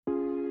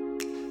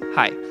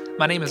Hi,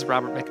 my name is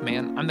Robert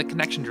McMahon. I'm the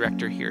Connection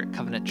Director here at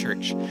Covenant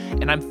Church,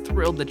 and I'm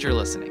thrilled that you're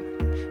listening.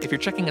 If you're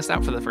checking us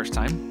out for the first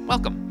time,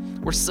 welcome.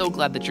 We're so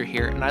glad that you're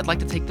here, and I'd like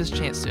to take this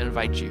chance to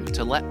invite you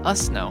to let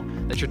us know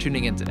that you're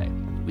tuning in today.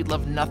 We'd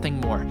love nothing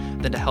more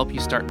than to help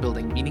you start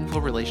building meaningful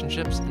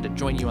relationships and to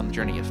join you on the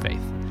journey of faith.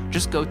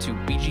 Just go to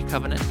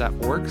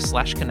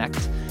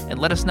bgcovenant.org/connect and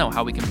let us know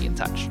how we can be in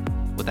touch.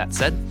 With that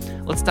said,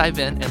 let's dive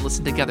in and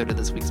listen together to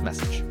this week's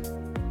message.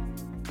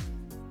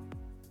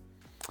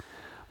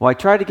 Well, I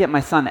tried to get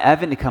my son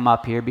Evan to come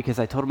up here because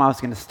I told him I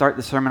was going to start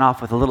the sermon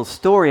off with a little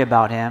story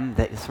about him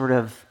that sort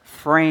of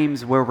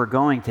frames where we're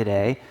going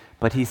today,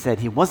 but he said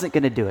he wasn't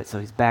going to do it, so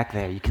he's back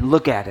there. You can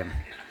look at him.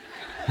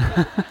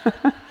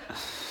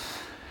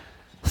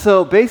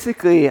 So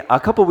basically, a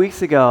couple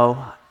weeks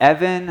ago,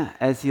 Evan,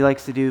 as he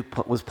likes to do,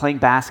 was playing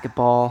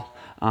basketball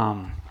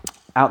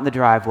out in the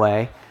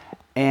driveway,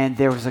 and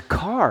there was a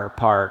car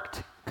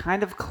parked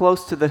kind of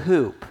close to the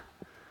hoop.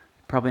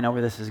 Probably know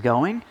where this is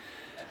going.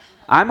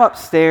 I'm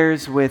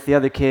upstairs with the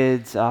other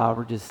kids.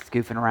 We're just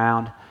goofing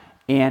around.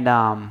 And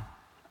I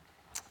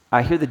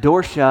hear the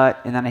door shut,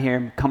 and then I hear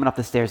him coming up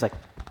the stairs like,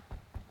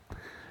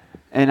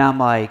 and I'm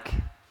like,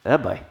 oh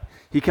boy.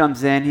 He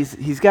comes in.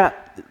 He's got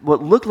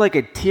what looked like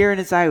a tear in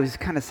his eye. He was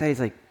kind of sad.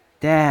 He's like,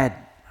 Dad,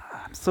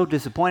 I'm so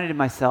disappointed in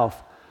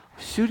myself. I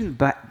was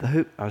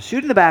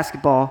shooting the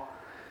basketball,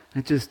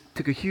 and it just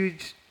took a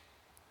huge,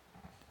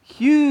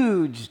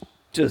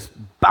 just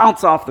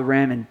bounce off the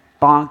rim and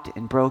bonked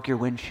and broke your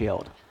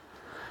windshield.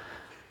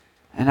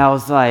 And I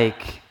was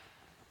like,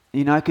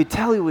 I could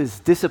tell he was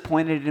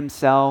disappointed in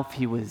himself.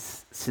 He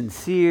was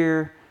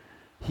sincere.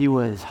 He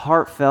was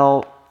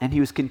heartfelt, and he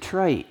was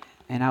contrite.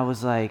 And I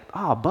was like,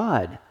 oh,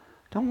 bud,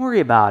 don't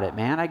worry about it,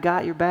 man. I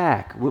got your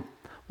back.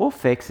 We'll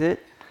fix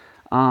it.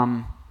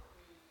 I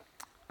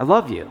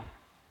love you.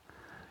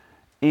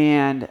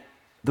 And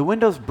the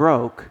window's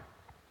broke,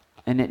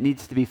 and it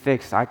needs to be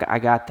fixed. I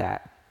got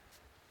that.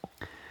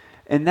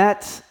 And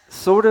that's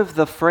sort of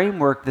the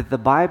framework that the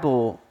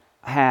Bible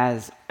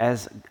has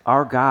as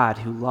our God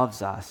who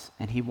loves us,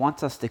 and he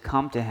wants us to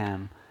come to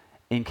him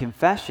in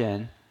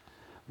confession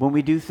when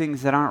we do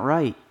things that aren't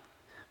right,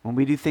 when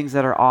we do things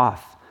that are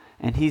off,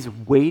 and he's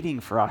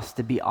waiting for us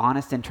to be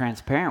honest and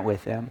transparent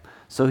with him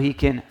so he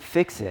can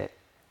fix it.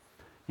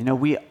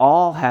 We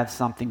all have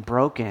something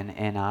broken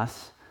in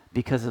us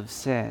because of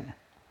sin,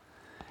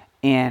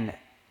 and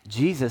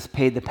Jesus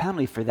paid the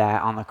penalty for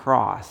that on the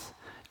cross.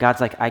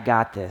 God's like, I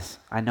got this.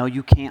 I know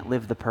you can't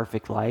live the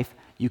perfect life.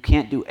 You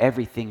can't do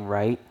everything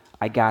right.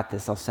 I got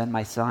this. I'll send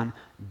my son,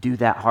 do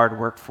that hard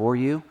work for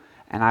you,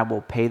 and I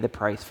will pay the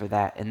price for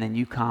that. And then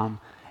you come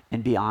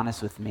and be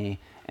honest with me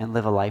and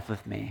live a life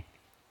with me.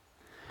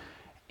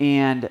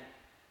 And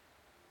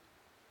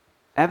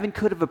Evan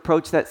could have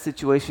approached that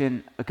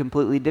situation a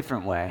completely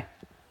different way,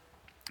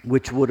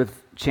 which would have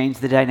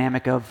changed the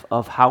dynamic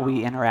of how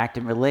we interact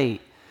and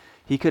relate.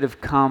 He could have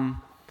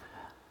come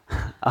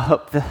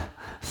up the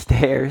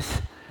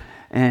stairs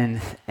and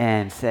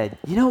said,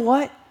 you know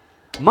what?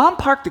 Mom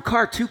parked the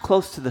car too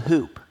close to the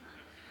hoop.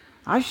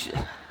 I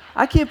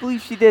can't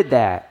believe she did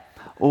that.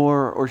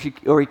 Or he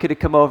could have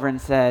come over and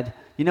said,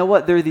 you know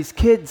what? There are these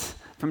kids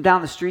from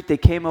down the street. They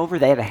came over.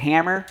 They had a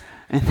hammer,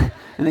 and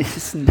they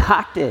just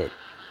knocked it.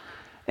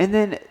 And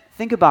then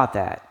think about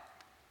that.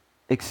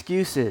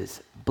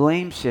 Excuses,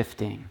 blame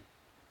shifting.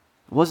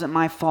 It wasn't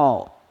my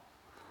fault.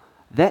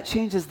 That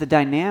changes the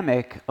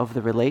dynamic of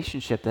the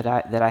relationship that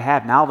I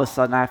have. Now all of a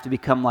sudden I have to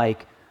become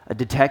like a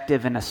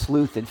detective and a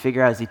sleuth and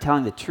figure out, is he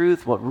telling the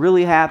truth, what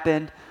really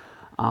happened,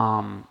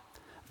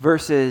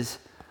 versus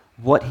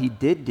what he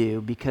did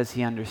do because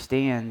he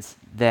understands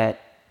that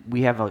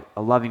we have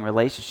a loving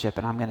relationship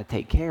and I'm going to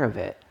take care of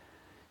it.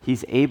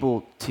 He's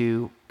able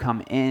to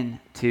come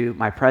into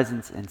my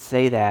presence and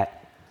say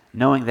that,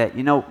 knowing that,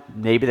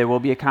 maybe there will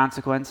be a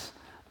consequence,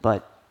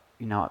 but,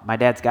 my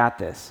dad's got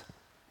this.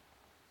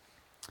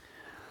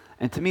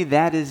 And to me,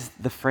 that is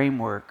the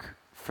framework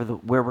for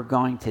where we're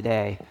going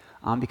today.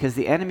 Because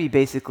the enemy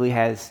basically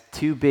has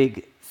two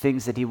big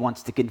things that he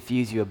wants to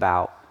confuse you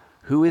about.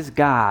 Who is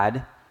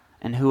God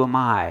and who am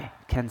I?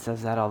 Ken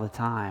says that all the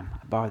time.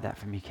 I borrowed that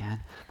from you, Ken.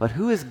 But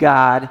who is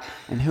God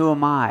and who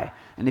am I?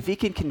 And if he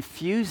can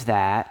confuse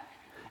that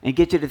and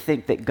get you to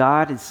think that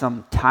God is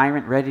some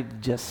tyrant ready to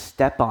just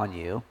step on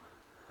you,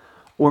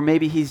 or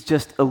maybe he's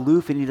just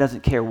aloof and he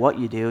doesn't care what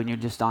you do and you're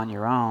just on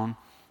your own,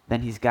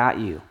 then he's got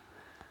you.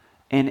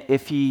 And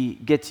if he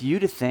gets you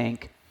to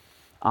think,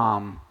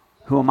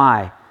 who am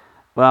I?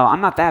 Well,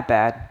 I'm not that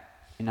bad.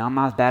 I'm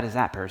not as bad as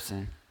that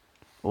person.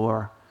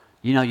 Or,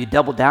 you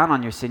double down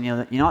on your sin.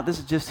 You know what? This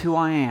is just who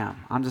I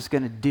am. I'm just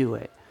going to do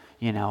it.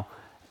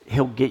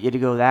 He'll get you to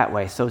go that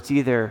way. So it's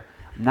either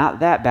not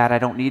that bad, I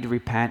don't need to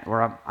repent,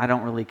 or I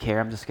don't really care.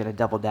 I'm just going to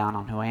double down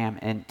on who I am.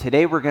 And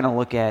today we're going to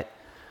look at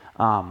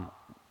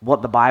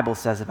what the Bible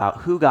says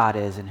about who God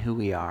is and who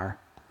we are.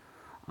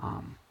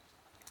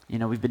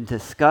 We've been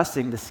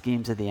discussing the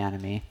schemes of the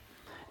enemy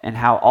and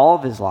how all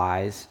of his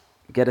lies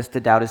get us to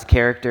doubt his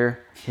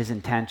character, his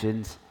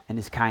intentions, and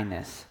his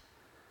kindness.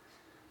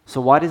 So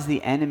why does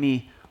the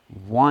enemy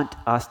want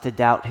us to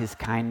doubt his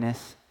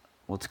kindness?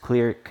 Well, it's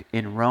clear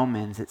in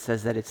Romans, it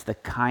says that it's the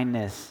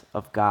kindness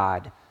of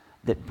God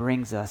that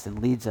brings us and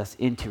leads us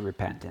into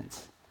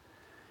repentance.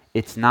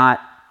 It's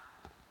not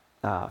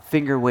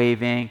finger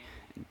waving,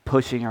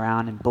 pushing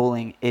around and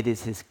bullying. It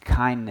is his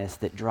kindness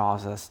that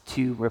draws us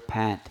to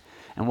repent.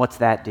 And what's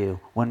that do?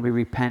 When we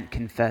repent,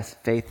 confess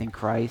faith in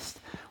Christ,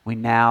 we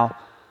now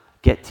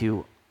get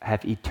to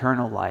have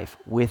eternal life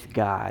with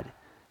God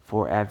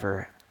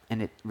forever,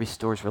 and it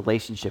restores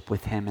relationship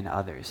with him and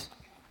others.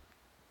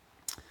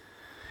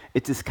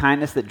 It's his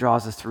kindness that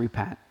draws us to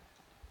repent.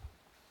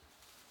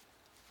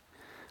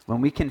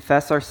 When we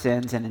confess our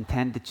sins and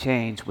intend to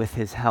change with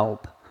his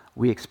help,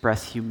 we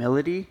express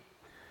humility,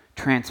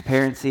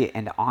 transparency,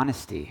 and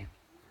honesty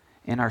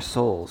in our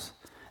souls.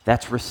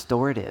 That's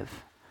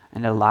restorative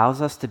and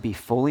allows us to be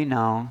fully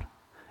known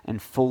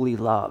and fully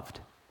loved.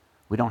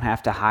 We don't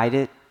have to hide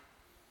it.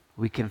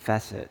 We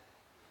confess it.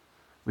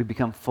 We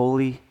become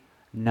fully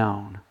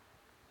known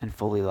and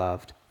fully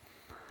loved.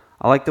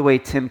 I like the way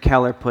Tim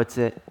Keller puts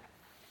it.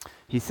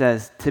 He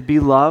says, "To be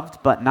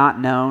loved but not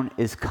known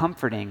is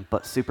comforting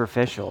but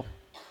superficial.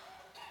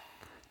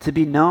 To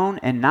be known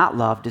and not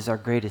loved is our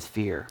greatest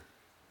fear.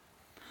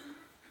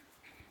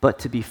 But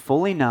to be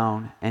fully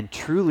known and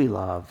truly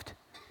loved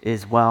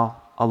is,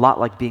 well, a lot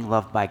like being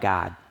loved by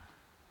God."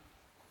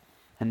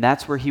 And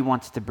that's where he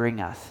wants to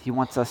bring us. He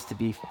wants us to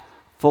be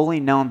fully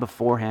known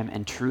before him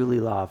and truly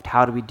loved.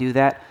 How do we do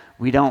that?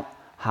 We don't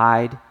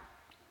hide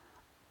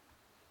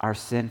our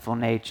sinful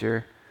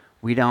nature.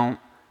 We don't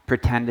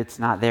pretend it's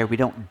not there. We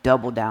don't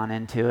double down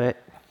into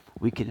it.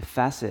 We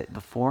confess it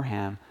before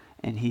him.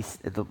 And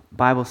the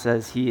Bible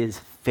says he is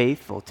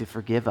faithful to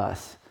forgive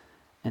us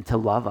and to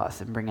love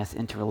us and bring us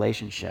into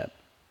relationship.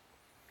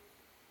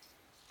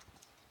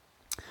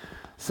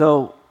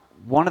 So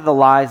one of the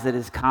lies that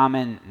is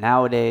common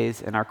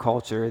nowadays in our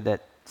culture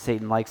that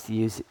Satan likes to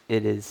use,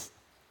 it is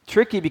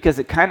tricky because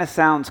it kind of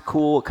sounds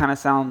cool. It kind of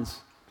sounds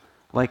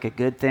like a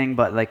good thing,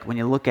 but like when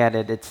you look at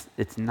it,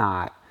 it's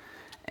not.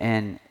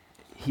 And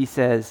he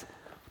says,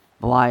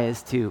 the lie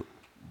is to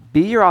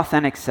be your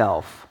authentic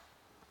self,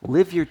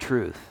 live your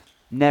truth,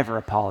 never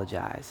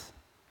apologize.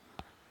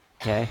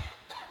 Okay?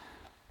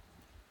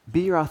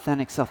 Be your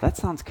authentic self. That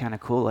sounds kind of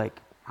cool. Like,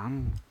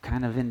 I'm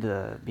kind of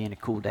into being a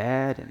cool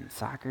dad and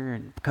soccer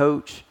and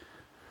coach.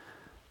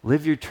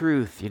 Live your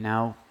truth,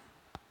 and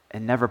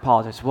never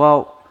apologize.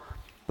 Well,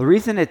 the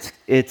reason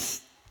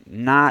it's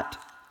not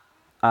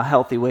a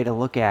healthy way to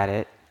look at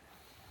it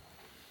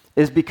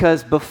is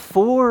because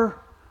before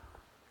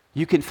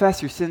you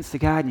confess your sins to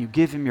God and you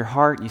give him your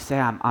heart and you say,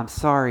 I'm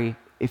sorry,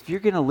 if you're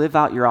going to live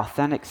out your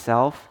authentic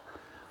self,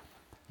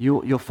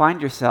 you'll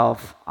find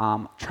yourself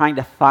trying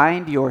to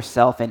find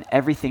yourself in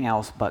everything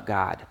else but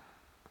God.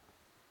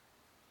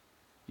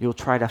 You'll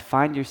try to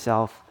find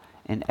yourself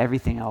in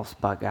everything else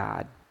but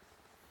God.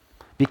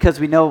 Because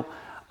we know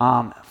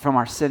from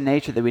our sin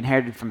nature that we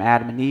inherited from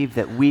Adam and Eve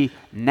that we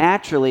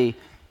naturally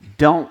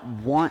don't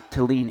want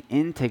to lean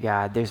into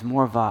God. There's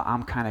more of a,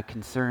 I'm kind of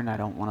concerned, I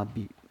don't want to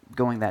be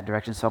going that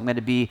direction, so I'm going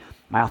to be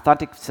my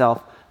authentic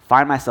self,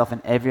 find myself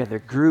in every other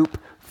group,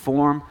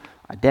 form,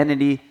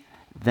 identity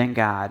than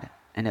God,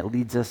 and it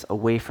leads us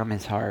away from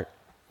his heart.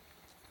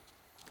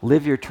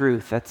 Live your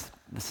truth, that's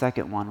the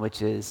second one,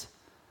 which is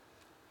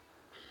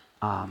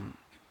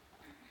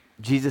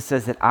Jesus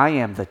says that I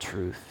am the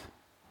truth,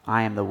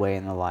 I am the way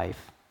and the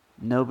life.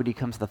 Nobody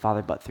comes to the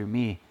Father but through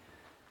me.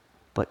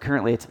 But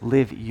currently it's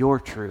live your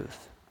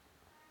truth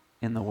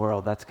in the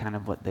world. That's kind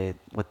of what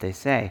they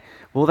say.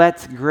 Well,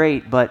 that's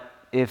great, but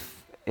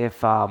if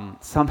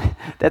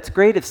that's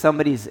great if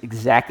somebody's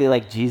exactly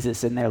like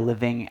Jesus and they're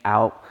living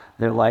out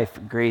their life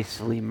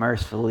gracefully,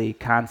 mercifully,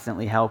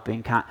 constantly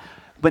helping,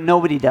 but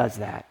nobody does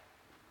that.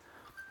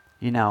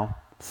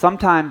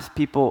 Sometimes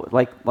people,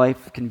 like,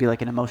 life can be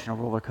like an emotional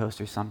roller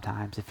coaster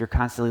sometimes. If you're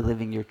constantly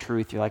living your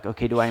truth, you're like,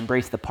 okay, do I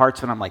embrace the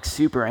parts when I'm like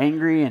super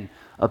angry and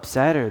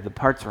upset, or the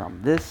parts where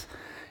I'm this?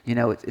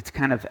 It's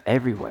kind of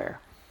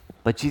everywhere.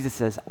 But Jesus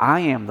says,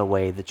 I am the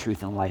way, the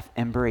truth, and life.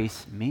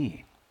 Embrace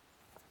me.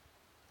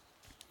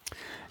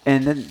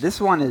 And then this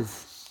one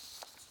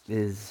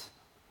is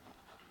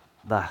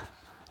the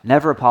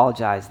never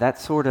apologize.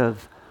 That's sort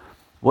of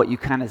what you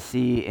kind of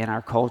see in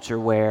our culture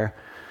where,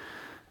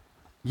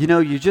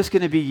 you're just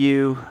going to be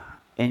you,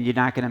 and you're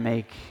not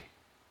going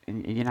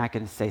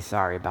to say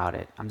sorry about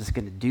it. I'm just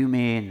going to do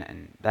me,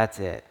 and that's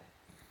it.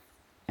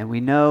 And we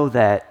know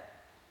that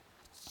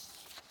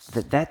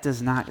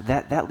does not,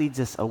 that leads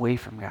us away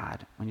from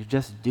God when you're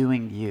just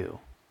doing you,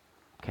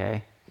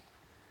 okay?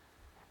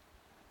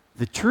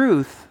 The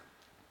truth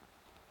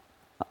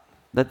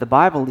that the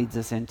Bible leads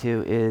us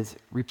into is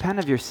repent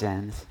of your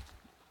sins,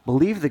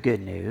 believe the good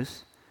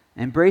news,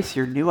 embrace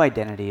your new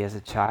identity as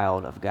a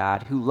child of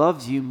God who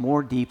loves you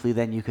more deeply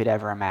than you could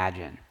ever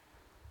imagine.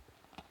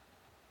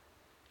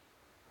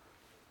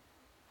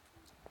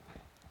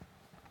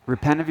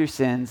 Repent of your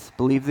sins,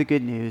 believe the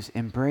good news,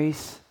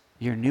 embrace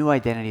your new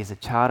identity as a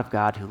child of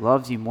God who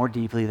loves you more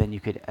deeply than you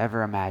could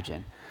ever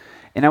imagine.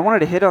 And I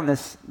wanted to hit on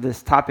this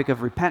topic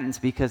of repentance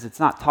because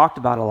it's not talked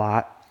about a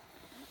lot.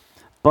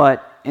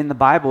 But in the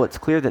Bible, it's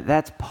clear that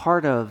that's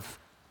part of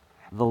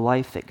the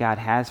life that God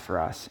has for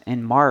us.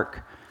 In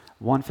Mark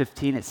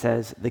 1:15, it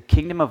says, "The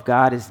kingdom of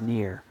God is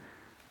near.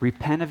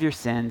 Repent of your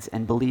sins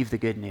and believe the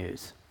good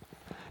news."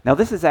 Now,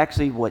 this is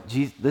actually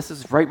this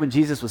is right when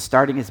Jesus was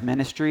starting his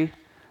ministry.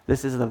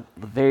 This is the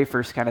very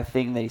first kind of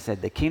thing that he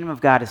said. The kingdom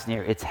of God is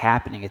near. It's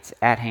happening. It's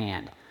at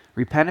hand.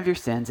 Repent of your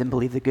sins and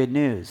believe the good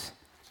news.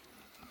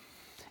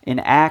 In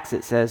Acts,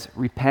 it says,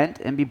 "Repent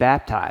and be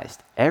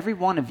baptized, every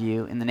one of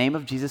you, in the name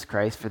of Jesus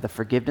Christ for the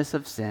forgiveness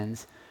of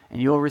sins,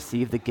 and you will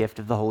receive the gift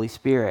of the Holy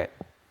Spirit."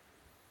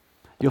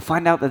 You'll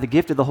find out that the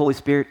gift of the Holy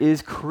Spirit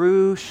is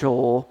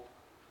crucial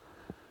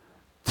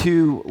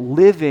to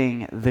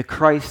living the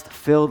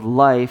Christ-filled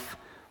life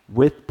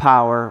with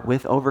power,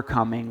 with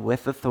overcoming,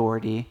 with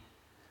authority.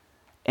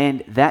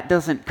 And that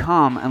doesn't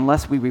come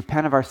unless we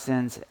repent of our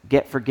sins,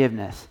 get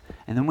forgiveness.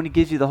 And then when he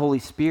gives you the Holy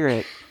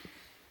Spirit,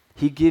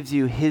 he gives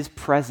you his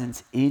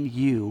presence in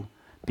you,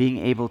 being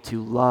able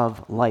to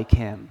love like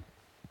him.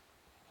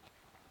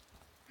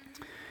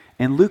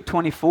 In Luke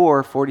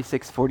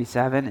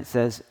 24:46-47, it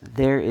says,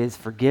 "There is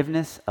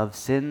forgiveness of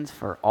sins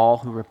for all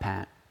who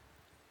repent."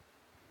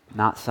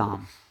 Not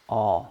some,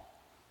 all.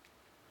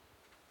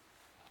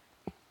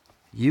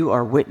 "You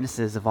are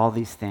witnesses of all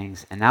these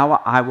things, and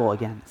now I will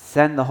again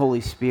send the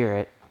Holy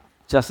Spirit,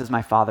 just as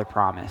my Father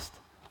promised."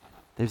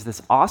 There's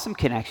this awesome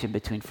connection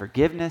between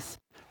forgiveness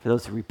for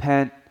those who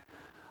repent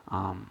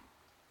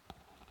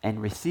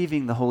and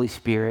receiving the Holy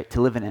Spirit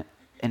to live in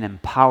an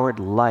empowered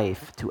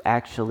life to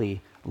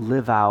actually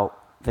live out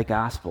the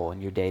gospel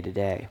in your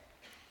day-to-day.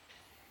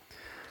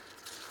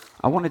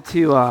 I wanted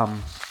to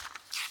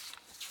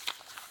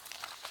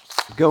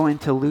go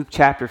into Luke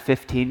chapter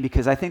 15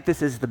 because I think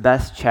this is the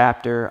best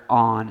chapter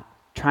on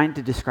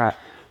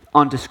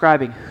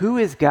describing who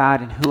is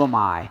God and who am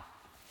I.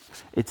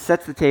 It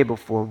sets the table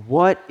for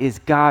what is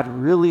God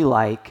really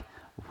like,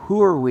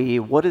 who are we,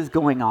 what is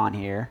going on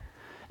here.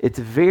 It's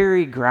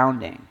very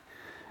grounding.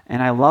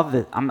 And I love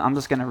that. I'm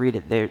just going to read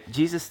it there.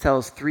 Jesus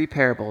tells three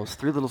parables,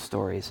 three little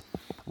stories.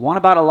 One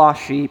about a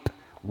lost sheep,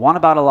 one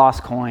about a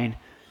lost coin,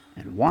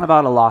 and one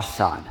about a lost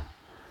son.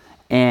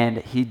 And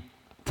he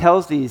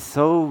tells these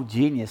so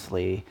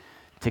geniusly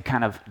to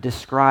kind of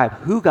describe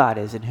who God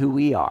is and who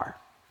we are.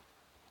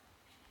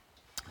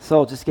 So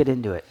I'll just get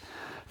into it.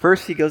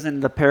 First, he goes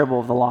into the parable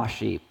of the lost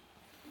sheep.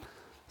 It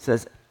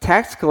says,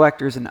 "Tax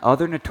collectors and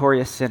other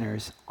notorious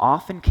sinners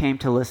often came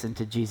to listen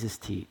to Jesus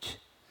teach.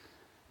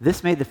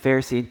 This made the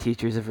Pharisees and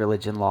teachers of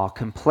religion law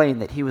complain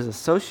that he was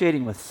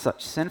associating with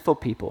such sinful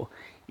people,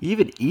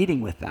 even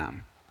eating with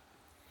them.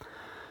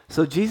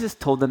 So Jesus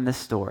told them this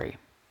story.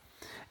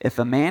 If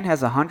a man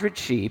has 100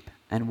 sheep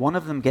and one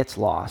of them gets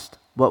lost,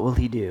 what will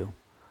he do?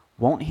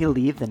 Won't he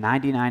leave the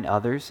 99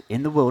 others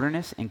in the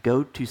wilderness and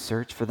go to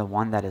search for the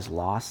one that is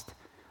lost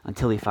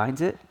until he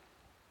finds it?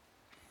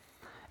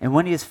 And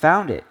when he has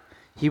found it,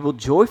 he will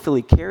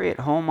joyfully carry it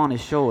home on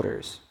his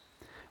shoulders.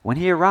 When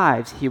he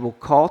arrives, he will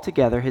call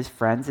together his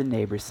friends and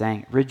neighbors,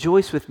 saying,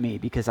 'Rejoice with me,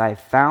 because I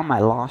have found my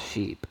lost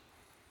sheep.'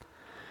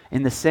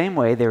 In the same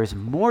way, there is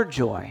more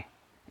joy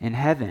in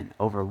heaven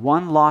over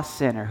one lost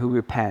sinner who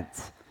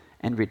repents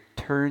and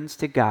returns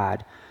to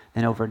God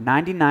than over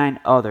 99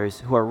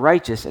 others who are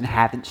righteous and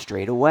haven't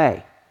strayed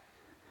away."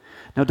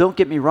 Now, don't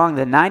get me wrong.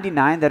 The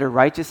 99 that are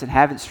righteous and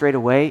haven't strayed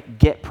away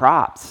get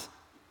props.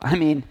 I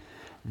mean,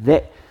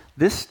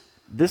 this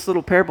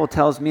little parable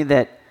tells me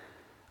that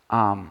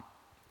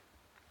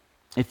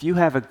if you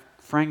have a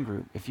friend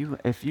group, if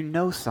you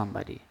know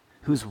somebody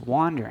who's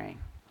wandering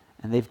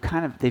and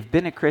they've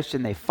been a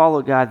Christian, they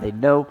follow God, they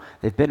know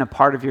they've been a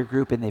part of your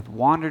group, and they've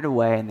wandered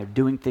away and they're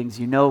doing things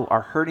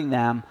are hurting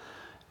them,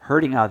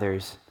 hurting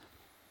others.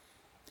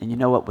 And you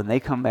know what? When they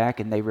come back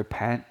and they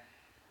repent,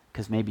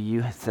 because maybe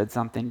you said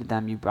something to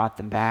them, you brought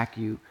them back,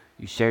 you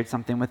shared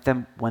something with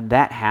them, when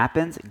that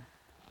happens,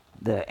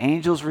 the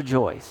angels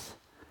rejoice.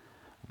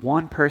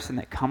 One person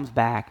that comes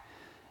back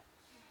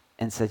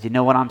and says, "You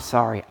know what, I'm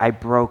sorry, I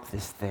broke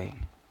this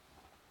thing."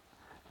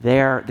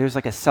 There's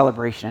like a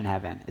celebration in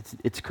heaven.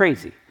 It's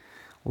crazy.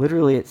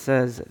 Literally, it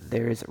says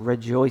there is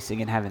rejoicing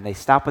in heaven. They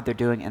stop what they're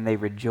doing and they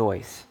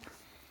rejoice.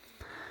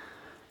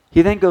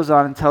 He then goes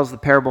on and tells the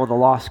parable of the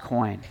lost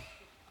coin.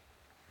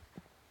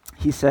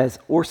 He says,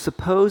 "Or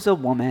suppose a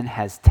woman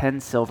has 10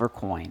 silver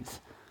coins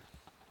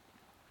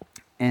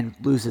and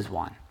loses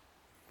one.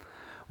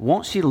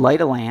 Won't she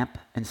light a lamp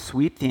and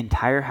sweep the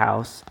entire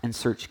house and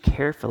search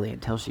carefully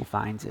until she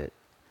finds it?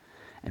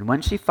 And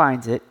when she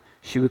finds it,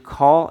 she would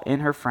call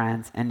in her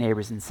friends and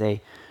neighbors and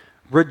say,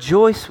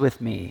 'Rejoice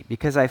with me,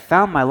 because I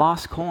found my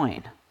lost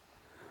coin.'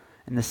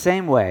 In the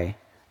same way,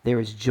 there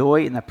is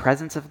joy in the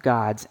presence of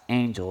God's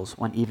angels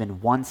when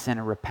even one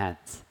sinner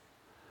repents."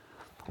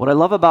 What I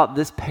love about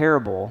this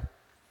parable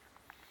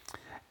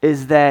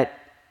is that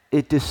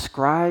it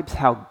describes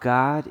how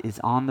God is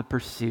on the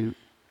pursuit,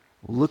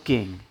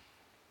 looking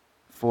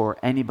for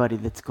anybody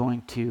that's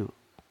going to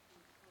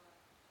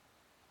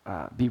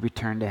be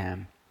returned to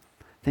him.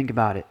 Think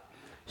about it.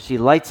 She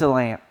lights a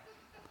lamp.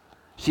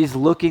 She's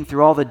looking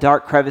through all the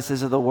dark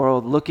crevices of the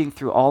world, looking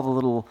through all the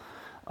little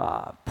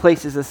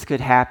places this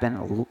could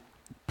happen,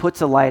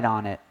 puts a light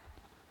on it,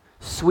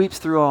 sweeps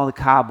through all the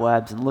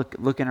cobwebs and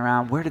looking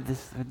around. Where did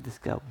this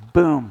go?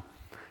 Boom.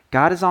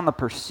 God is on the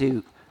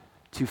pursuit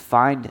to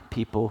find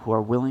people who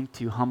are willing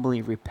to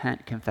humbly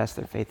repent, confess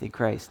their faith in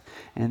Christ.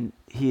 And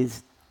he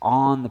is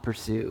on the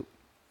pursuit.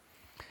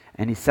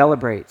 And he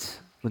celebrates,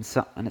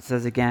 and it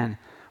says again,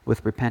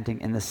 with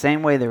repenting. In the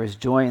same way, there is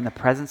joy in the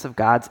presence of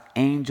God's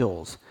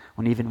angels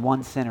when even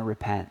one sinner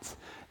repents.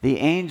 The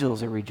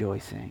angels are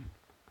rejoicing.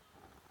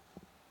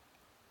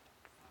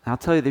 I'll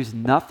tell you, there's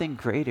nothing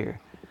greater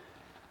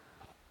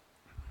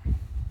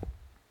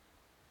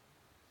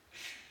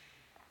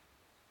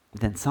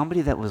than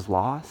somebody that was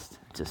lost,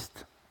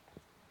 just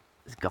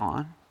is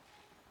gone,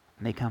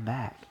 and they come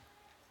back.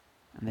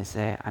 And they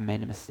say, I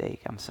made a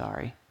mistake, I'm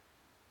sorry.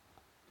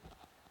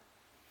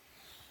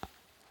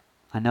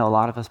 I know a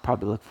lot of us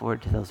probably look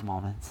forward to those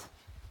moments.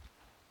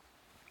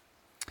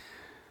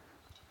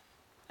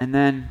 And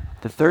then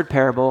the third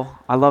parable,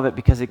 I love it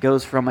because it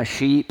goes from a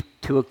sheep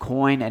to a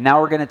coin, and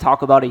now we're going to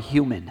talk about a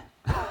human.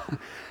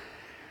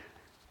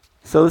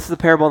 So this is the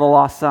parable of the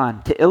lost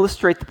son. To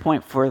illustrate the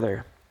point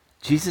further,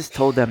 Jesus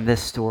told them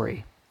this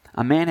story.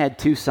 A man had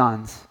 2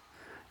 sons.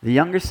 The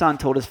younger son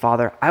told his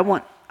father, I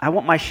want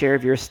my share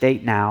of your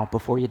estate now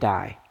before you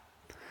die.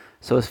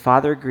 So his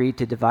father agreed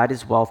to divide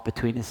his wealth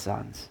between his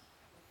sons.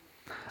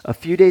 A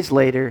few days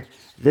later,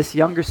 this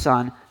younger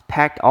son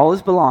packed all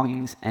his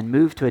belongings and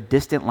moved to a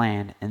distant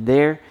land, and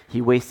there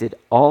he wasted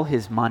all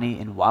his money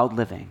in wild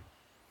living.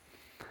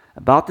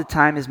 About the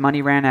time his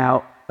money ran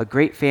out, a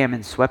great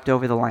famine swept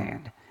over the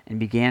land and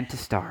began to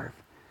starve.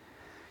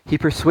 He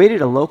persuaded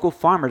a local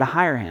farmer to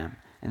hire him,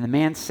 and the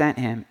man sent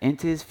him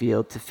into his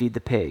field to feed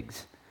the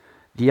pigs.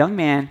 The young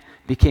man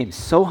became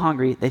so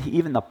hungry that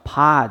even the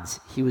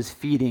pods he was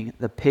feeding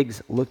the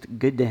pigs looked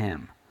good to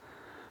him,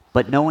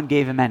 but no one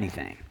gave him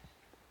anything.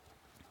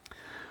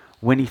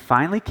 When he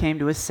finally came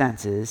to his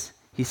senses,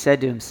 he said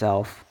to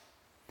himself,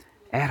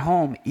 at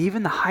home,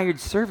 even the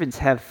hired servants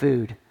have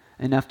food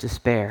enough to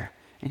spare,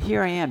 and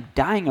here I am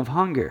dying of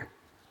hunger.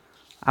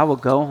 I will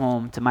go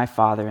home to my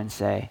father and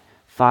say,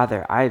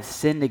 Father, I have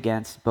sinned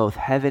against both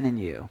heaven and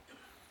you,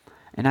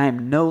 and I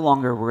am no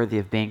longer worthy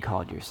of being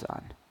called your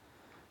son.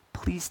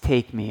 Please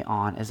take me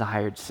on as a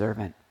hired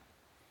servant.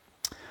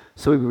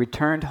 So he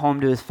returned home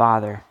to his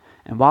father,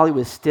 and while he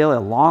was still a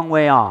long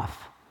way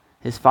off,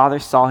 his father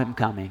saw him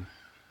coming.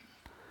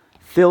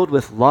 Filled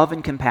with love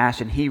and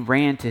compassion, he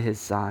ran to his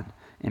son,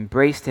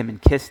 embraced him,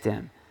 and kissed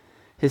him.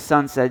 His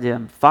son said to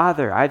him,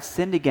 Father, I've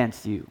sinned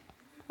against you.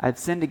 I've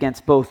sinned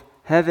against both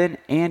heaven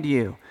and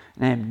you,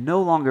 and I am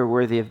no longer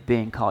worthy of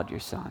being called your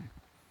son.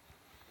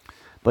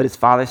 But his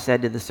father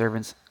said to the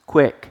servants,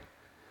 Quick,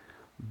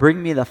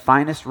 bring me the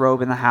finest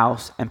robe in the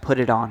house and put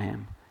it on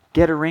him.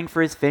 Get a ring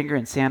for his finger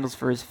and sandals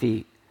for his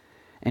feet.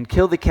 And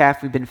kill the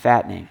calf we've been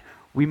fattening.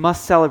 We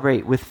must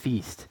celebrate with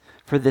feast.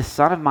 For this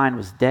son of mine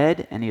was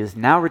dead, and he is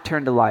now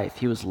returned to life.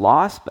 He was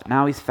lost, but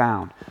now he's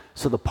found.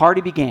 So the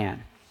party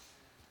began.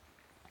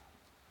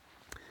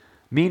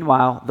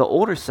 Meanwhile, the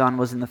older son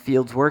was in the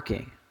fields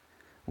working.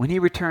 When he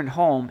returned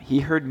home, he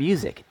heard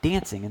music,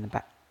 dancing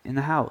in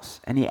the house,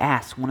 and he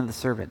asked one of the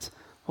servants,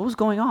 What was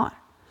going on?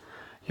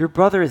 Your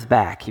brother is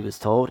back, he was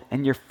told,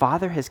 and your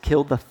father has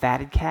killed the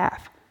fatted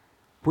calf.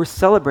 We're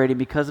celebrating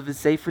because of his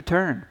safe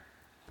return.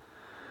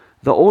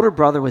 The older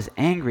brother was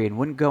angry and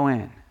wouldn't go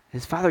in.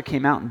 His father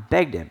came out and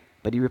begged him,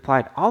 but he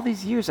replied, All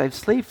these years I've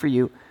slaved for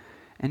you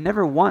and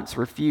never once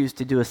refused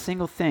to do a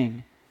single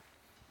thing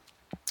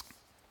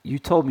you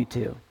told me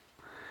to.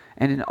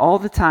 And in all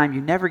the time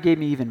you never gave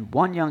me even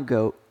one young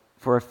goat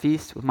for a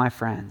feast with my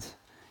friends.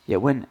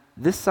 Yet when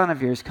this son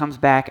of yours comes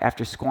back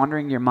after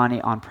squandering your money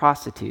on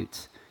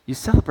prostitutes, you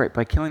celebrate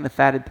by killing the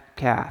fatted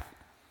calf.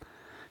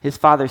 His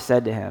father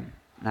said to him,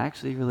 and I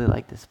actually really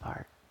like this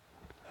part,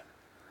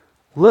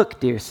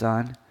 Look, dear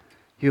son,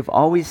 you have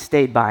always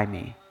stayed by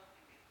me,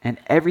 and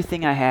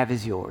everything I have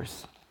is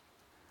yours.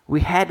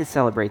 We had to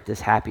celebrate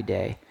this happy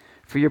day,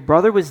 for your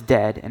brother was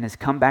dead and has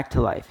come back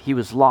to life. He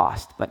was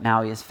lost, but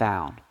now he is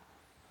found.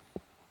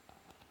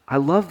 I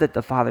love that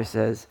the father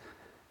says,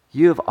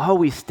 You have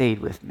always stayed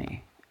with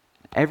me.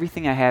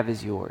 Everything I have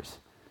is yours.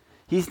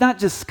 He's not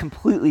just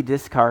completely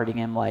discarding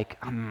him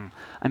like,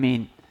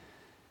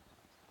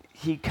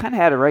 he kind of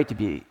had a right to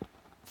be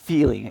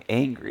feeling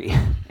angry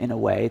in a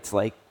way. It's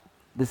like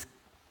this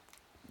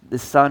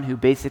son who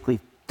basically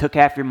took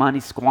half your money,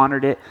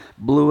 squandered it,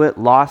 blew it,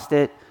 lost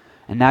it,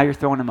 and now you're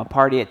throwing him a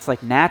party. It's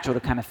like natural to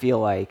kind of feel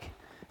like,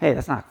 hey,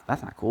 that's not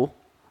cool.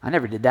 I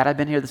never did that. I've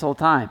been here this whole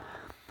time.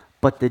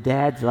 But the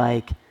dad's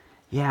like,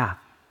 yeah,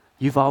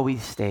 you've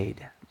always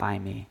stayed by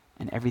me,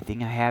 and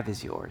everything I have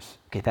is yours.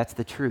 Okay, that's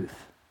the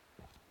truth.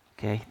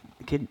 Okay,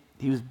 the kid,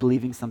 he was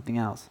believing something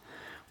else.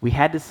 We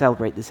had to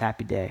celebrate this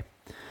happy day,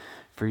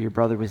 for your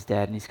brother was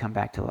dead and he's come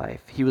back to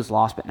life. He was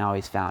lost, but now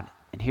he's found.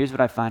 And here's what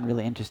I find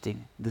really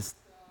interesting.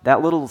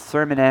 That little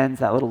sermon ends,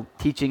 that little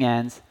teaching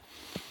ends,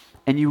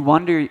 and you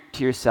wonder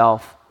to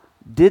yourself,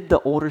 did the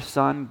older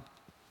son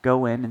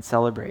go in and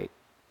celebrate?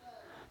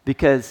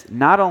 Because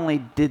not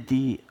only did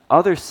the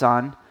other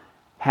son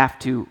have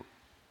to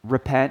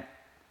repent.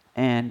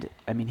 And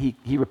I mean,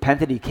 he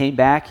repented, he came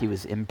back, he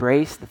was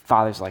embraced. The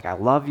father's like, I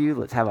love you,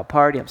 let's have a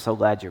party, I'm so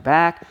glad you're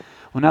back.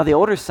 Well, now the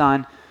older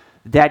son,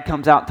 dad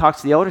comes out and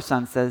talks to the older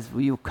son and says,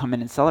 will you come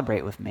in and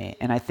celebrate with me?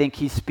 And I think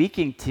he's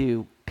speaking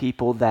to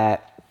people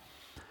that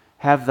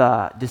have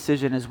the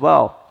decision as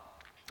well.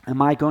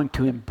 Am I going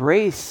to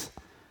embrace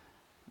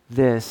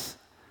this,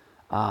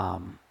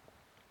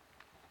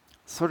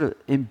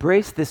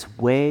 embrace this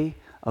way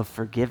of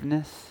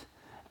forgiveness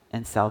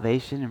and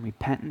salvation and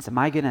repentance? Am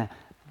I going to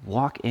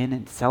walk in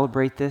and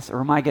celebrate this? Or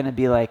am I going to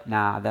be like,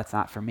 nah, that's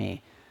not for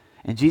me?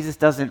 And Jesus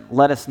doesn't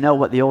let us know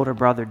what the older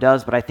brother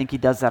does, but I think he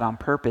does that on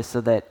purpose so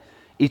that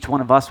each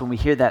one of us, when we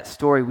hear that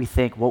story, we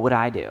think, what would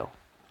I do?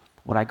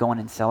 Would I go in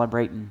and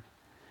celebrate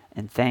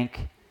and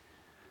thank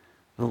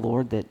the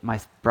Lord that my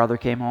brother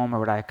came home, or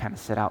would I kind of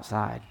sit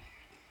outside?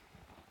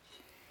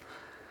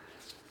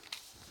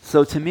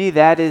 So to me,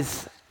 that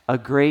is a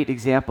great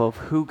example of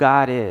who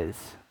God is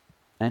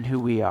and who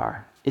we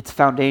are. It's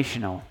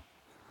foundational.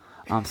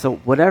 So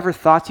whatever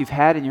thoughts you've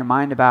had in your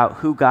mind about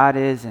who God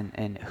is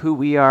and who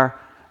we are,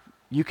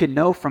 you can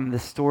know from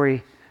this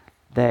story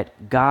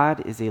that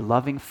God is a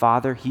loving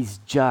Father. He's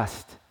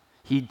just.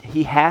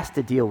 He has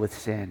to deal with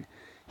sin.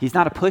 He's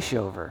not a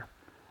pushover.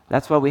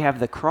 That's why we have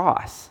the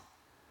cross.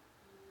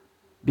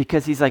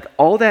 Because he's like,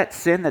 all that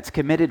sin that's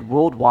committed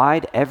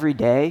worldwide every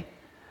day,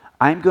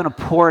 I'm going to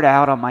pour it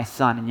out on my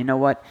son. And you know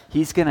what?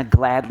 He's going to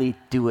gladly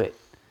do it.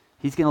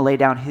 He's going to lay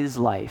down his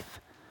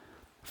life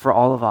for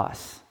all of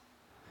us.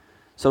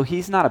 So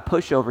he's not a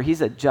pushover.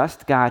 He's a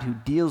just God who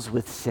deals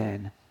with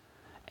sin.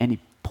 And he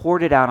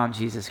poured it out on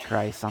Jesus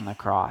Christ on the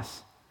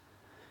cross.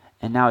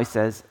 And now he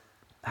says,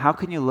 how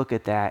can you look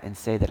at that and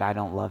say that I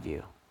don't love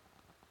you?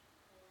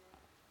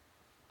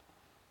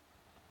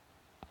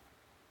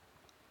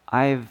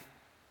 I'm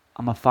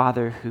a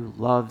father who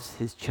loves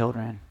his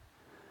children.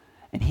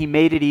 And he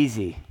made it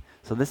easy.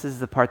 So this is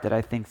the part that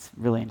I think is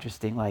really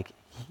interesting. Like,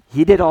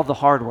 he did all the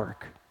hard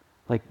work.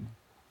 Like,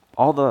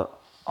 all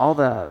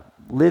the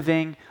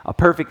living a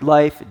perfect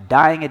life,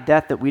 dying a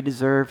death that we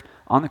deserved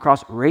on the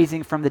cross,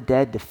 raising from the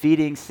dead,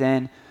 defeating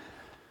sin,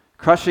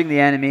 crushing the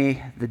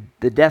enemy,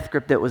 the death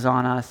grip that was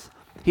on us.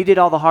 He did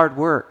all the hard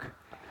work.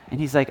 And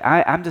he's like,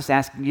 I'm just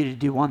asking you to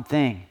do one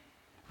thing.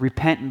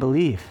 Repent and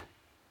believe.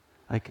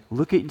 Like,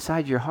 look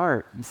inside your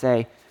heart and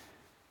say,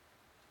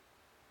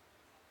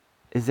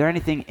 is there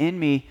anything in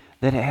me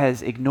that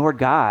has ignored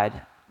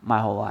God my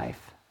whole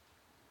life?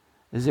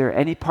 Is there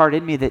any part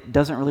in me that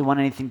doesn't really want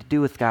anything to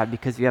do with God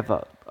because you have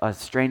a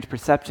strange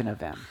perception of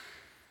him?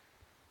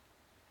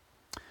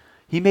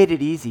 He made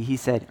it easy. He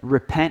said,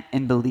 repent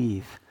and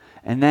believe.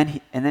 And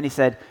then he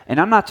said, and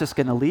I'm not just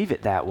going to leave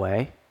it that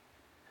way.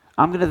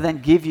 I'm going to then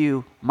give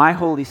you my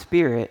Holy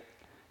Spirit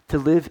to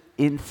live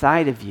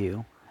inside of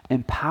you,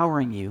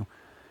 empowering you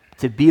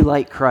to be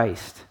like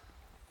Christ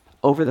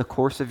over the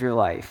course of your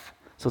life.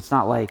 So it's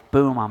not like,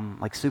 boom, I'm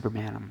like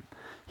Superman.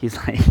 He's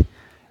like,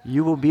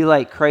 you will be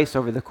like Christ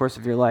over the course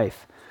of your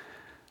life.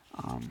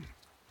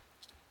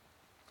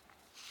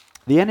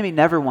 The enemy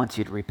never wants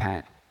you to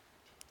repent.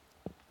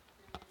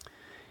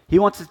 He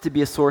wants it to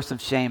be a source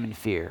of shame and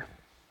fear.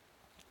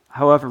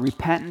 However,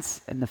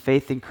 repentance and the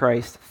faith in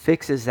Christ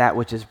fixes that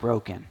which is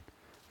broken.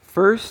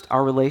 First,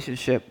 our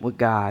relationship with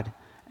God,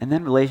 and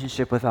then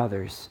relationship with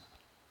others.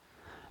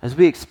 As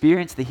we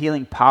experience the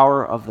healing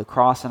power of the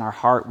cross in our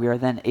heart, we are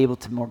then able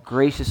to more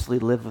graciously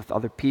live with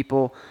other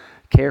people,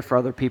 care for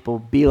other people,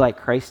 be like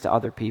Christ to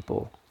other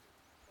people.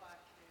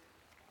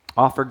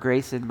 Offer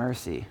grace and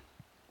mercy.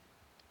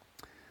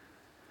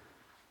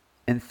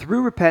 And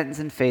through repentance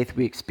and faith,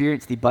 we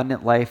experience the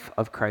abundant life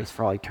of Christ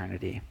for all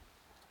eternity.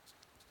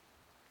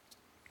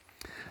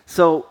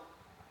 So,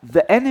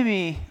 the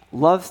enemy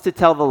loves to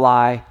tell the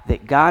lie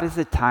that God is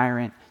a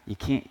tyrant. You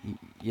can't,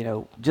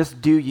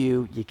 just do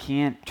you. You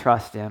can't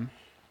trust him.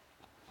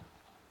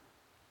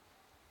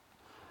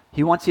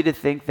 He wants you to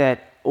think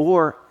that,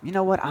 or, you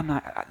know what,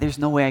 there's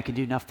no way I can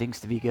do enough things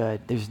to be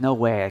good. There's no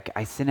way.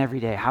 I sin every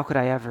day. How could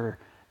I ever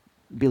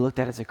be looked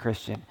at as a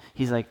Christian?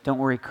 He's like, don't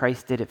worry,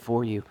 Christ did it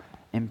for you.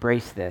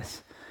 Embrace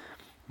this.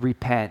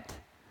 Repent.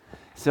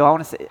 So I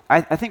want to say,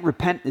 I think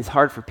repent is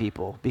hard for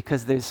people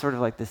because there's sort of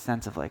like this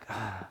sense of like,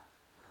 I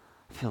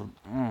feel,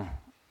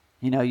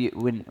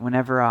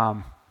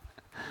 whenever,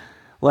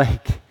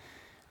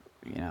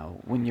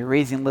 when you're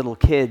raising little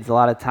kids, a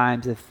lot of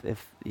times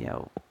if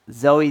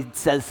Zoe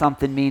says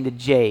something mean to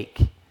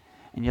Jake,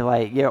 and you're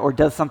like, or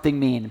does something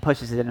mean and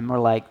pushes it, and we're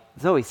like,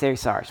 Zoe, say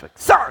sorry. She's like,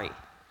 sorry.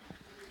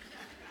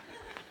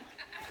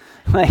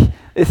 Like,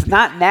 it's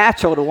not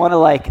natural to want to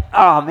like,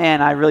 oh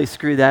man, I really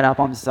screwed that up.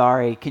 I'm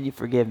sorry. Can you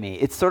forgive me?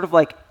 It's sort of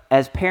like,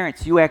 as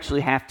parents, you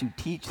actually have to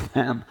teach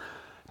them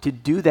to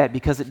do that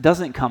because it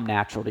doesn't come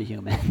natural to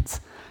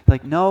humans.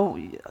 Like, no,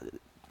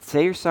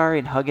 say you're sorry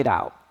and hug it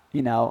out,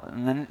 and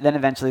then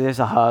eventually there's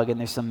a hug and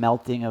there's some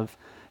melting of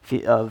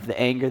the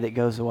anger that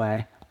goes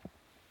away.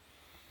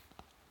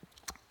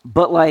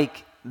 But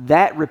like,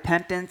 that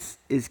repentance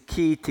is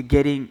key to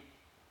getting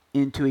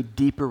into a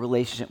deeper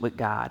relationship with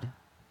God.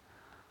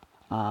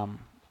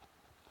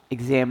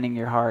 examining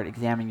your heart,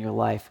 examining your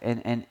life.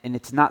 And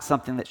it's not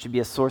something that should be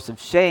a source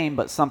of shame,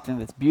 but something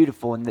that's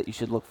beautiful and that you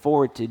should look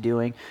forward to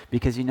doing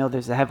because you know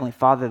there's a Heavenly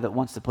Father that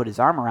wants to put his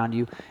arm around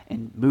you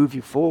and move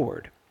you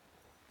forward.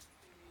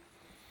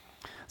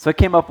 So I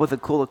came up with a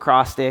cool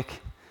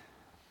acrostic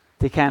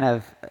to kind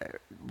of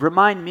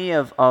remind me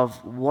of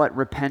what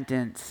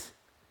repentance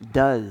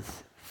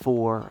does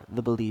for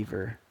the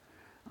believer.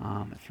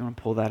 If you want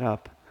to pull that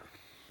up.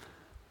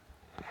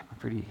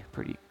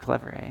 Pretty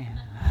clever,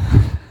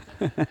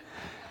 eh?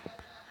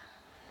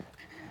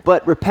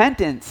 But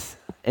repentance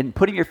and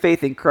putting your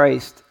faith in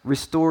Christ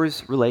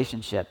restores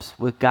relationships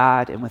with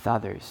God and with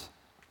others.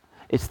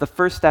 It's the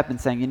first step in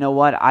saying, you know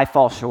what, I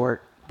fall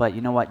short, but you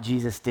know what,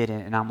 Jesus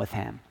didn't, and I'm with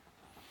him.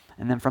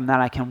 And then from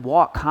that, I can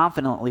walk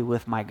confidently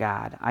with my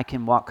God. I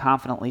can walk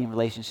confidently in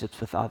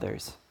relationships with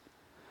others.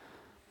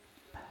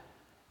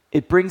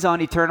 It brings on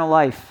eternal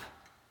life.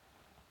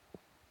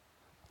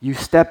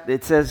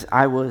 It says,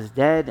 I was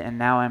dead and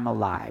now I'm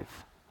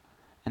alive.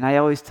 And I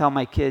always tell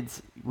my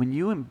kids, when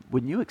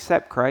you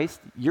accept Christ,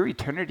 your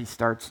eternity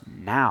starts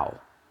now.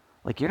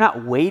 Like you're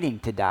not waiting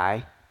to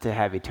die to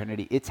have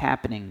eternity. It's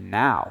happening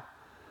now.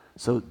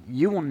 So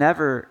you will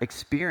never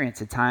experience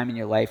a time in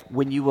your life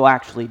when you will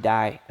actually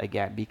die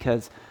again,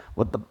 because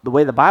what the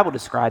way the Bible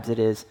describes it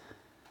is,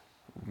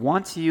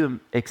 once you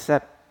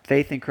accept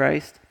faith in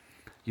Christ,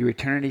 your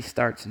eternity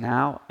starts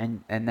now,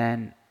 and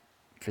then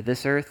for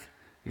this earth,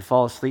 you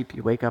fall asleep,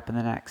 you wake up in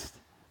the next.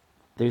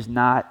 There's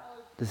not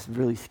this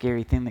really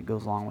scary thing that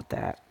goes along with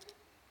that.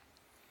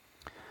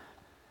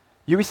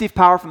 You receive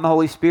power from the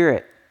Holy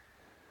Spirit.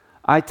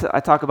 I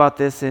talk about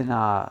this in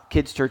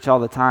kids' church all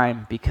the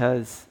time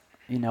because,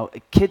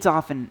 kids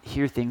often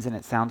hear things and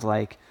it sounds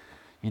like,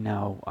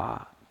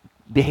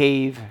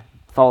 behave,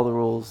 follow the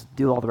rules,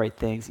 do all the right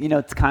things.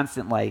 It's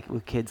constant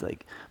with kids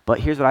but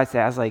here's what I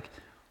say. I was like,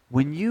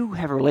 when you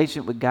have a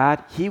relationship with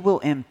God, he will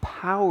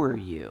empower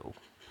you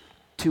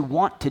to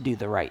want to do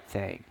the right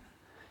thing.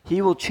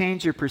 He will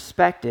change your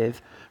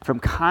perspective from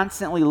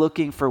constantly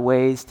looking for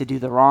ways to do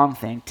the wrong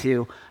thing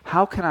to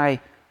how can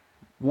I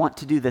want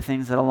to do the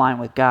things that align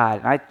with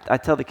God. And I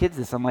tell the kids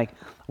this. I'm like,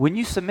 when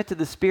you submit to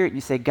the Spirit and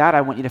you say, God,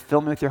 I want you to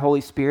fill me with your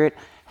Holy Spirit,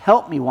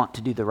 help me want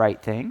to do the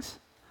right things,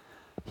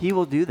 he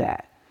will do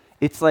that.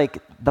 It's like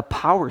the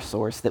power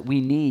source that we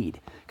need.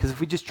 Because if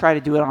we just try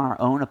to do it on our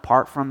own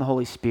apart from the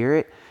Holy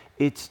Spirit,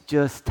 it's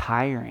just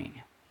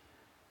tiring.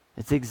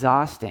 It's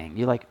exhausting.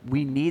 You're like,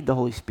 we need the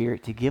Holy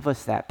Spirit to give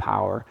us that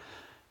power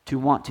to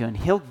want to, and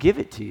he'll give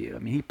it to you. I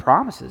mean, he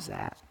promises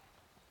that.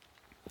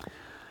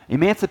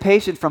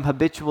 Emancipation from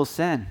habitual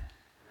sin.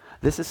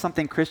 This is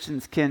something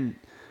Christians can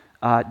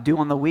do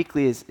on the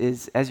weekly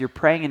is as you're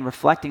praying and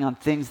reflecting on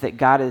things that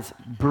God is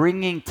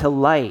bringing to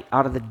light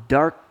out of the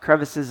dark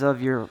crevices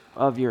of your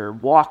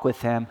walk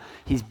with him.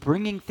 He's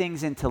bringing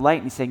things into light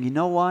and he's saying, you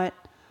know what?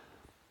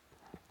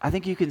 I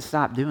think you can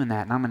stop doing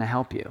that and I'm going to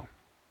help you.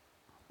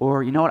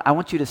 Or, you know what, I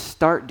want you to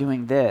start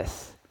doing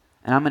this,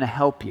 and I'm going to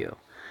help you.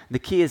 The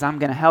key is I'm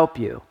going to help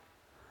you.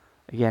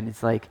 Again,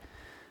 it's like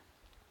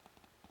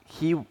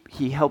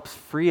he helps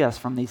free us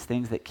from these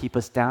things that keep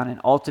us down, and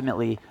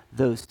ultimately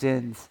those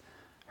sins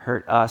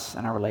hurt us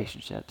and our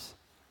relationships.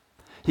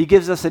 He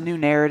gives us a new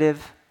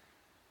narrative.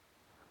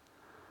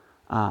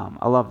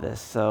 I love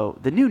this. So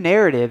the new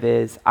narrative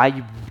is,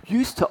 I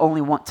used to only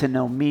want to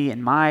know me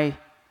and my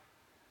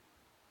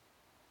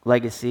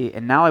legacy,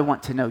 and now I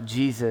want to know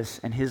Jesus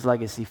and his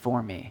legacy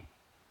for me.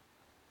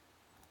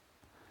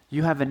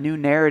 You have a new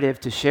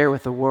narrative to share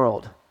with the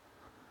world.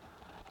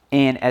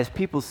 And as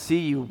people see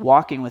you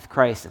walking with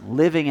Christ and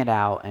living it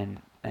out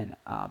and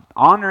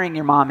honoring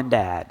your mom and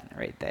dad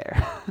right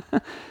there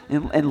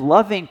and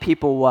loving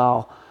people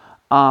well,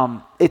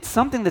 it's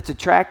something that's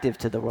attractive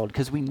to the world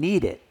because we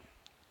need it.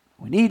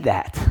 We need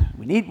that.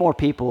 We need more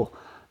people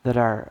that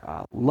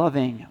are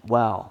loving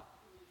well.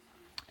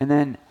 And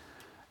then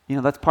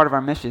that's part of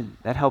our mission.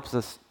 That helps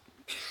us,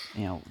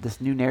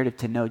 this new narrative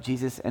to know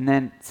Jesus, and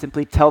then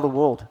simply tell the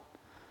world.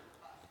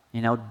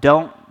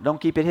 Don't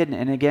keep it hidden.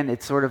 And again,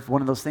 it's sort of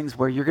one of those things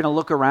where you're going to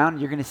look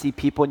around, you're going to see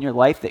people in your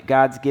life that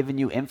God's given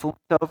you influence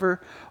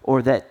over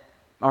or that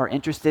are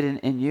interested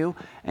in you,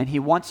 and he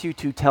wants you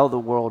to tell the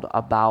world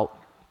about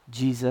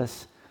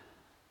Jesus,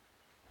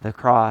 the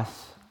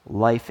cross,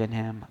 life in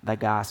him, the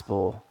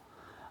gospel,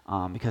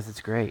 because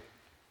it's great.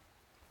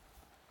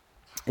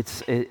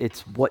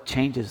 It's what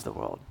changes the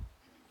world.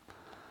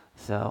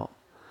 So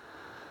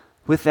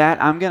with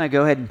that, I'm going to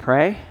go ahead and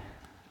pray.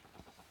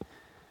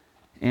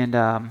 And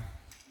welcome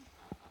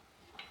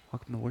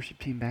the worship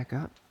team back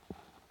up.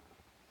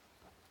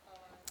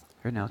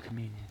 Or now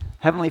communion.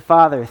 Heavenly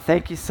Father,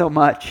 thank you so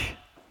much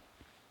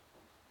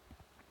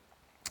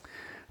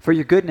for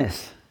your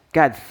goodness.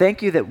 God,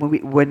 thank you that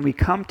when we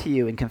come to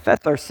you and confess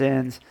our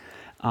sins,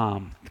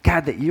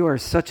 God, that you are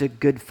such a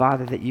good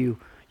Father, that you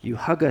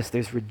hug us.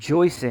 There's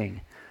rejoicing.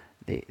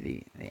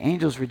 The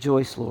angels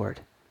rejoice,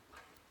 Lord.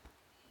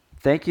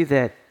 Thank you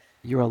that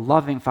you're a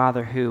loving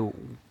Father who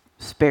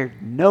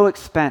spared no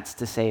expense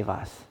to save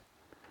us.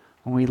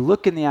 When we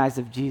look in the eyes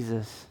of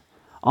Jesus,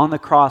 on the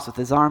cross with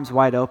his arms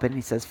wide open.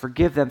 He says,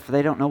 forgive them, for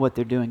they don't know what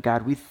they're doing.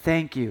 God, we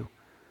thank you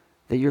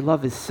that your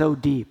love is so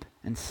deep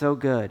and so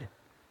good.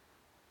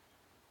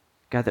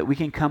 God, that we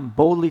can come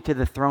boldly to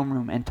the throne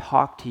room and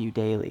talk to you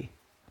daily.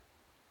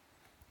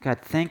 God,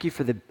 thank you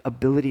for the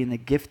ability and the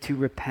gift to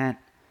repent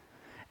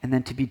and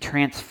then to be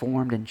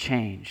transformed and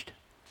changed.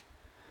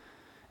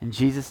 In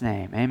Jesus'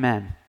 name, amen.